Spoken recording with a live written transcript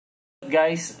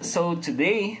guys? So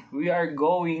today we are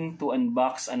going to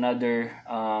unbox another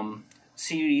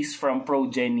series from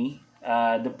Progeny,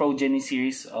 the Progeny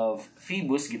series of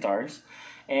Phoebus guitars.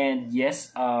 And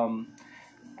yes, around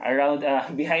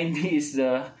behind me is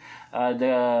the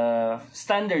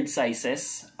standard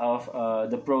sizes of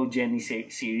the Progeny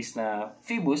series na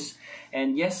Phoebus.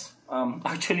 And yes,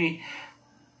 actually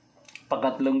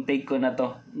pakatlong take ko na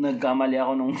to. Nagkamali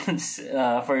ako nung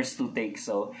first two takes.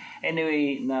 So,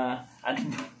 anyway,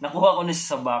 nakuha ko na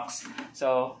sa box.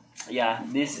 So, yeah,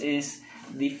 this is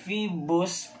the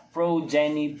Phoebus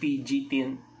Progeny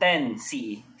PG-10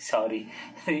 CE. Sorry.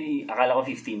 Akala ko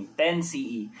 15. 10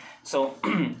 CE. So,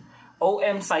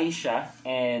 OM size siya.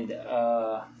 And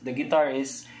the guitar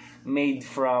is made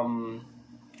from,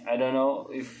 I don't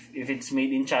know if it's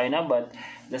made in China, but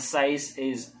the size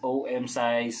is OM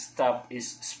size. Top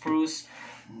is Spruce.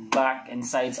 Back and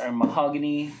sides are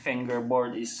Mahogany.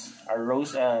 Fingerboard is a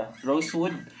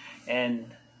Rosewood. And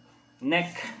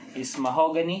neck is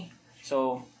Mahogany.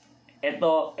 So,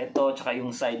 ito, tsaka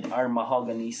yung side are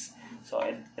Mahoganies. So,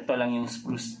 ito lang yung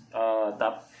Spruce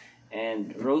top.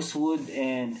 And Rosewood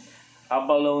and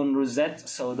Abalone Rosette.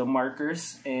 So, the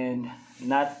markers. And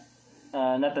nut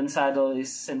and saddle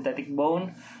is synthetic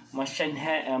bone. Machine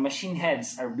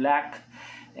heads are black,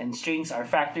 and strings are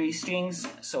factory strings.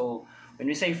 So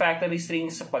when we say factory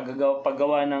strings,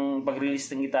 paggawa ng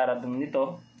pag-release ng gitara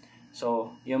nito,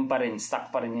 so yun pa rin,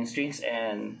 stock pa rin yung strings.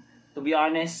 And to be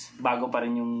honest, bago pa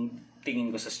rin yung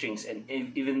tingin ko sa strings. And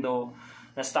even though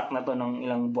na-stock na to ng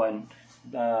ilang buwan,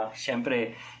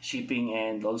 syempre shipping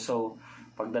and also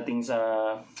pagdating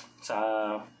sa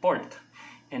port.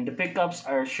 And the pickups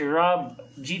are Cherub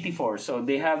GT-4. So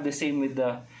they have the same with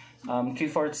the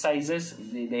Q4 sizes.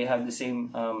 They have the same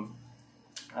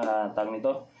tawag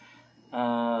nito,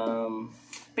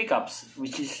 pickups,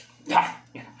 which is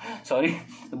sorry,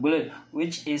 the bullet,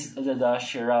 which is the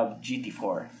Cherub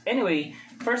GT-4. Anyway,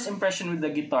 first impression with the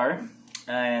guitar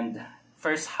and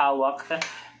first hawak.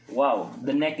 Wow,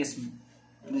 the neck is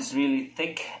really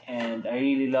thick, and I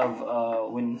really love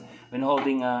when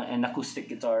holding an acoustic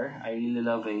guitar. I really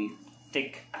love a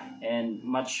thick and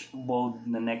much bold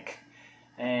na neck.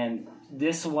 And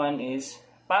this one is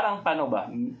parang paano ba?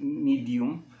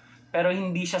 Medium. Pero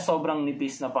hindi siya sobrang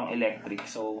nipis na pang electric.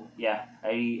 So, yeah,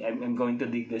 I'm going to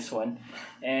dig this one.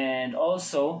 And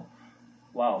also,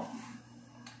 wow.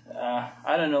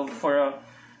 I don't know, for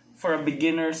a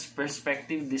beginner's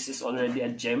perspective, this is already a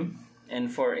gem. And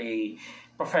for a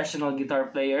professional guitar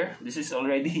player, this is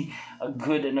already a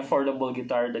good and affordable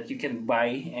guitar that you can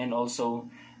buy. And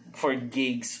also for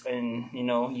gigs, and you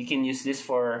know, you can use this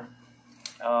for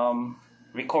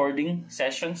recording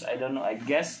sessions. I don't know, I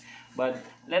guess, but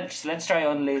let's try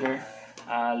on later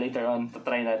on to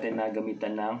try natin na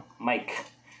gamitan ng mic.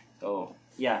 So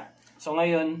yeah, so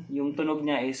ngayon yung tunog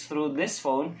niya is through this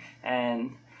phone,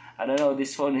 and I don't know,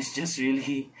 this phone is just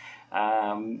really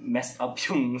messed up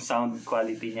yung sound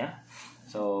quality niya.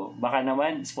 So baka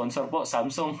naman sponsor po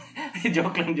Samsung.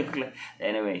 joke lang.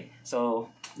 Anyway, so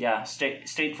yeah,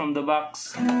 straight from the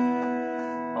box.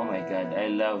 Oh my god,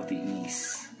 I love the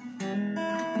ease.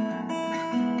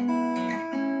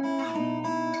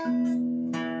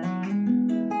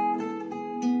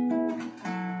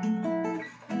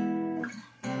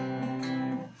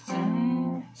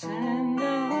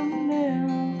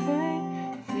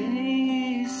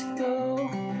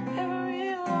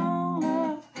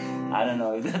 I don't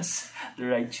know if that's the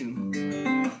right tune.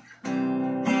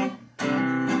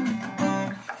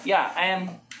 Yeah, and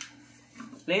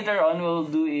later on we'll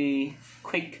do a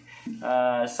quick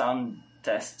sound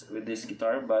test with this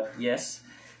guitar. But yes,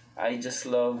 I just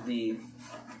love the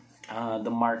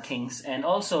markings, and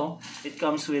also it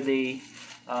comes with a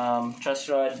truss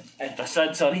rod,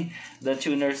 the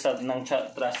tuner set ng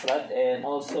truss rod, and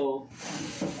also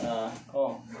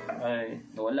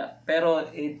nawala. Pero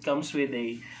it comes with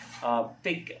a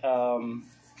pick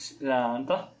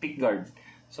guard.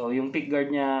 So yung pick guard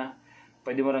niya,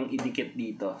 pwede mo lang idikit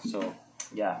dito. So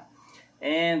yeah,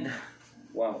 and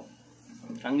wow,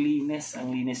 ang linis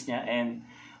niya, and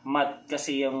matte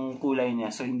kasi yung kulay niya,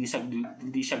 so hindi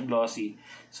siya glossy.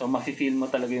 So mafe-feel mo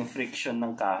talaga yung friction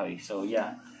ng kahoy. So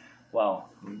yeah, wow,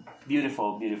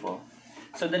 beautiful.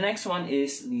 So the next one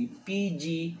is the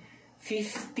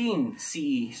PG-15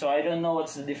 CE. So I don't know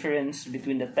what's the difference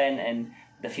between the 10 and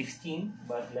the 15,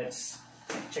 but let's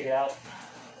check it out.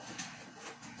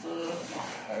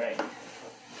 Alright.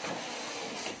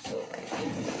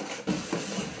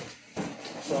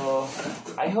 So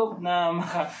I hope na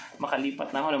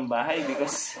makalipat na ako ng bahay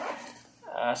because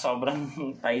sobrang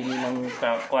tiny ng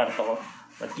kwarto ko.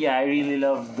 But yeah, I really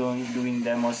love doing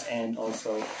demos and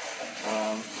also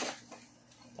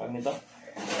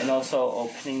and also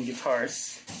opening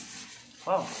guitars.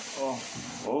 Wow.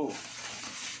 Oh.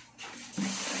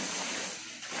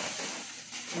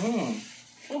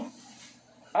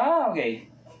 Okay.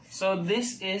 So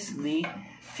this is the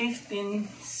 15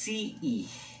 CE.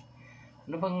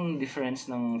 Ano bang difference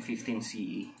ng 15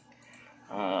 CE?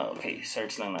 Okay,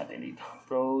 search lang natin dito.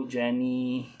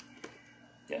 Progeny.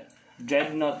 Yeah.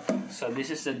 Dreadnought. So this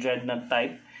is the Dreadnought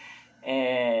type.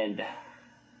 And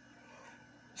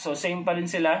so same pa rin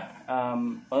sila.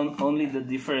 Only the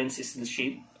difference is the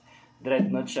shape.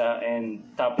 Dreadnought siya,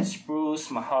 and top is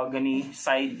Spruce, Mahogany,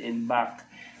 side and back,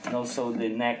 and also the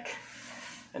neck.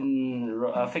 And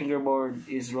fingerboard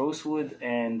is Rosewood,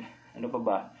 and ano pa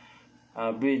ba?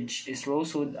 Bridge is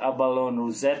Rosewood, Abalone,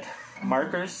 Rosette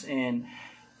markers, and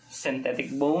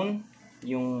synthetic bone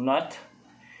yung nut,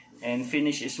 and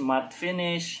finish is matte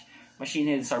finish. Machine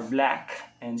heads are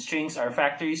black, and strings are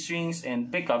factory strings,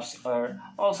 and pickups are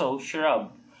also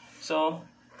Cherub. So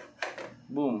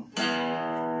boom.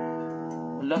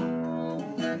 Wala,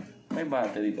 may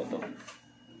battery ba to?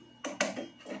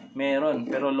 Meron,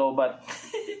 pero lobat.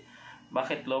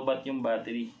 Bakit lobat yung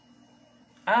battery?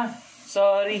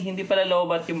 Sorry, hindi pala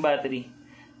lobat yung battery.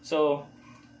 So,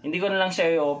 hindi ko na lang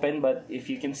siya i-open, but if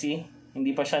you can see,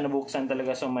 hindi pa siya nabuksan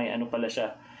talaga. So, may ano pala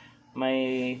siya.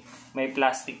 May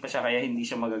plastic pa siya, kaya hindi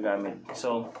siya magagamit.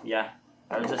 So, yeah.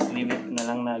 I'll just leave it na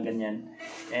lang na ganyan.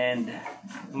 And,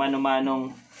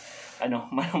 mano-manong,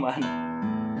 mano-mano.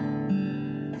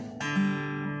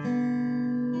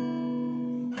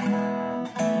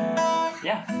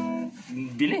 Yeah.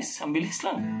 Bilis. Ang bilis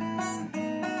lang.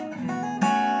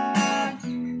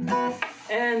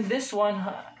 And this one,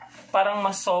 parang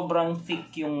mas sobrang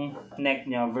thick yung neck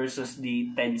niya versus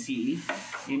the 10 CE.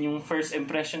 Yun yung first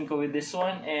impression ko with this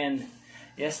one. And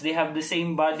yes, they have the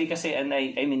same body kasi, and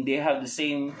I mean they have the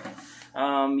same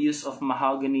use of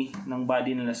mahogany ng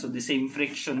body nila. So the same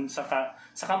friction sa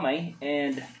kamay.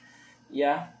 And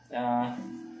yeah,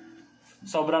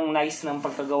 sobrang nice ng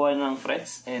pagkagawa ng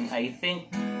frets. And I think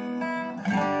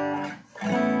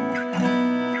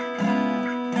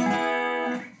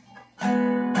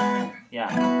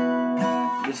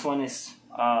this one is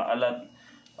a lot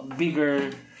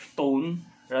bigger tone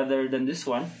rather than this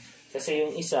one. Kasi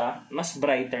yung isa, mas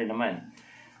brighter naman.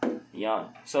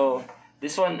 Yan. So,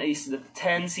 this one is the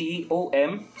 10 CE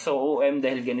OM. So, OM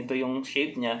dahil ganito yung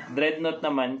shape niya. Dreadnought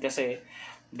naman kasi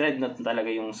Dreadnought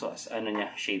talaga yung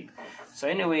shape.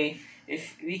 So, anyway,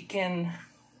 if we can,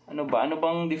 ano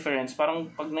bang difference?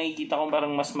 Parang pag nakikita ko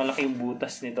parang mas malaki yung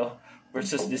butas nito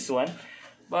versus this one.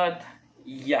 But,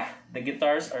 yeah, the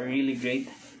guitars are really great.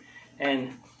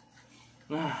 And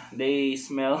they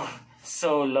smell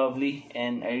so lovely,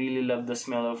 and I really love the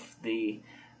smell of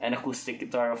an acoustic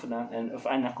guitar of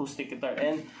an acoustic guitar.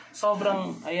 And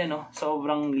sobrang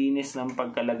sobrang linis ng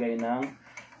pagkalagay ng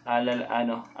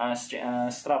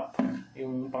strap,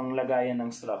 yung panglagayan ng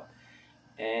strap.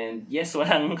 And yes,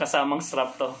 walang kasamang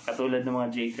strap to katulad ng mga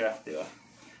J-Craft, di ba?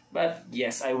 But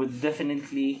yes, I would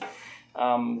definitely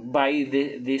buy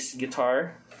this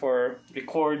guitar for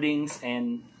recordings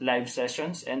and live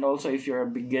sessions. And also if you're a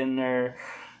beginner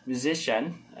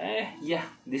musician, yeah,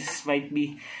 this might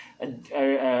be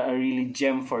a really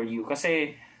gem for you.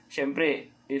 Kasi syempre,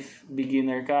 if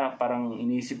beginner ka, parang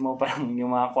inisip mo parang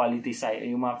yung mga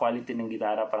quality ng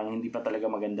gitara parang hindi pa talaga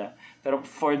maganda. Pero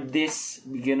for this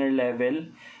beginner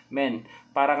level,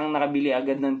 parang nakabili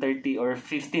agad ng 30 or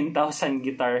 15,000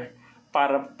 guitar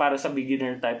para sa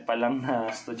beginner type pa lang na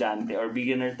estudyante or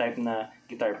beginner type na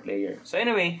guitar player. So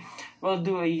anyway, we'll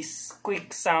do a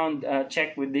quick sound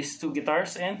check with these two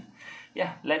guitars, and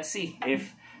yeah, let's see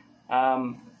if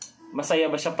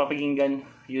masaya ba siya papakinggan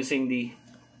using the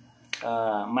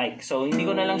mic. So hindi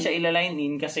ko na lang siya ila-line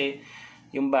in kasi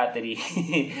yung battery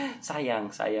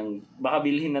sayang, baka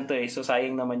bilhin na to So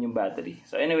sayang naman yung battery.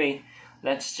 So anyway,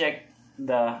 let's check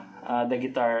the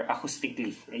guitar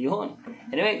acoustically. Ayun.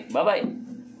 Anyway, bye-bye.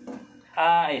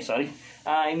 Sorry.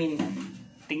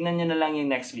 Tingnan nyo na lang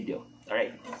yung next video.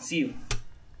 Alright, see you.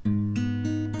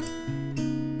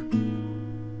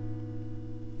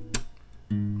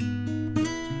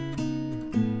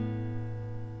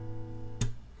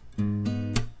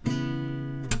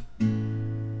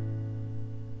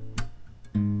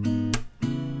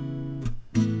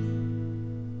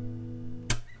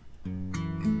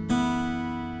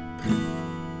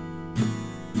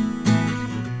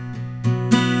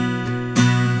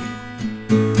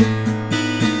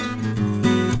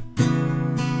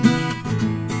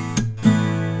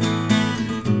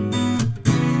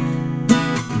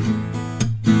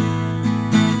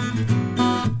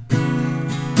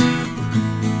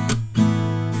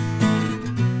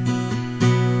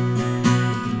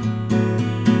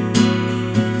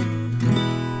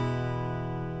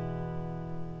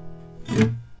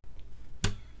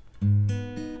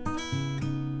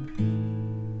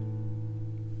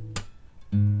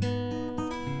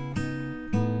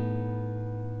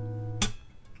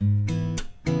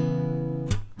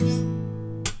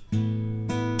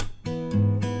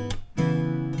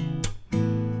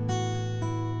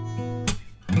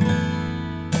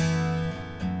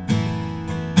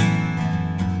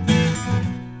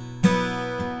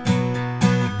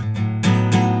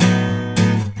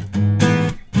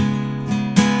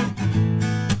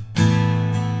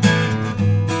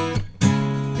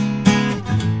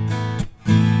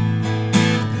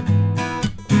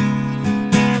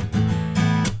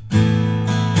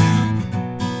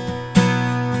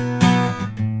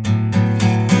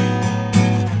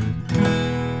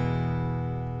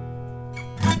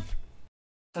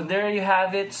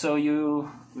 have it. So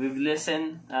we've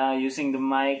listened using the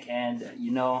mic, and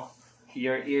your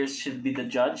ears should be the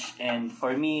judge. And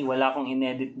for me, wala akong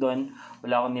inedit doon,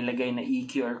 wala akong nilagay na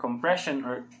EQ or compression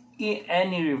or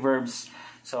any reverbs.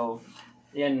 So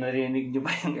yan, narinig nyo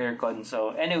ba yung aircon?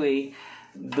 So anyway,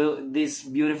 these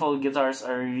beautiful guitars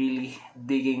are really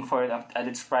digging for it at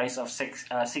its price of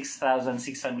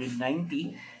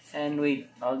 6,690. And wait,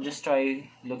 I'll just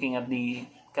try looking at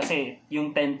kasi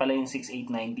yung 10 pala yung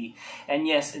 6,890. And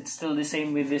yes, it's still the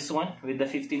same with this one, with the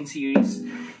 15 series.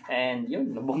 And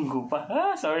yun, nabunggo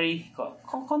pa. Sorry.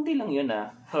 Konti lang yun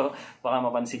Baka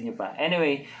mapansin nyo pa.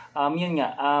 Anyway, yun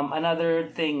nga. Another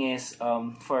thing is,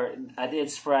 at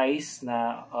its price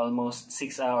na almost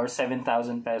 6 or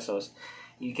 7,000 pesos,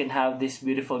 you can have this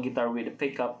beautiful guitar with a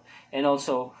pickup. And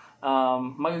also,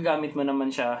 magagamit mo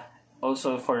naman siya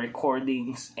also for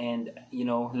recordings and,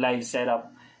 live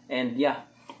setup. And yeah.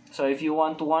 So if you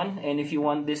want one, and if you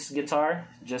want this guitar,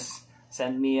 just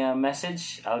send me a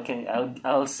message.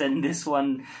 I'll send this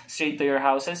one straight to your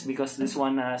houses, because this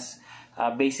one has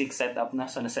a basic setup na,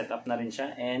 so na-set up na rin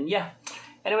siya. And yeah.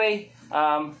 Anyway,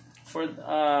 wag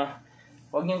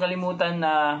niyong kalimutan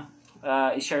na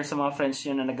i-share sa mga friends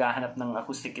niyo na naghahanap ng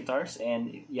acoustic guitars,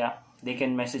 and yeah, they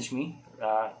can message me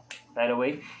right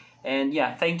away. And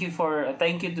yeah, thank you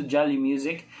to Jolly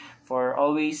Music for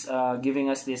always giving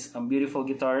us this beautiful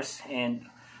guitars, and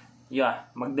yeah,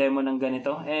 mag-demo ng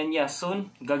ganito. And yeah,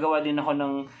 soon gagawa din ako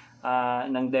ng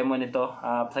demo nito,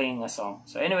 playing a song.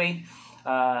 So anyway,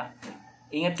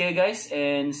 ingat kayo guys,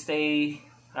 and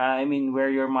wear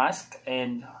your mask,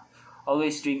 and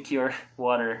always drink your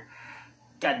water.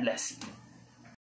 God bless you.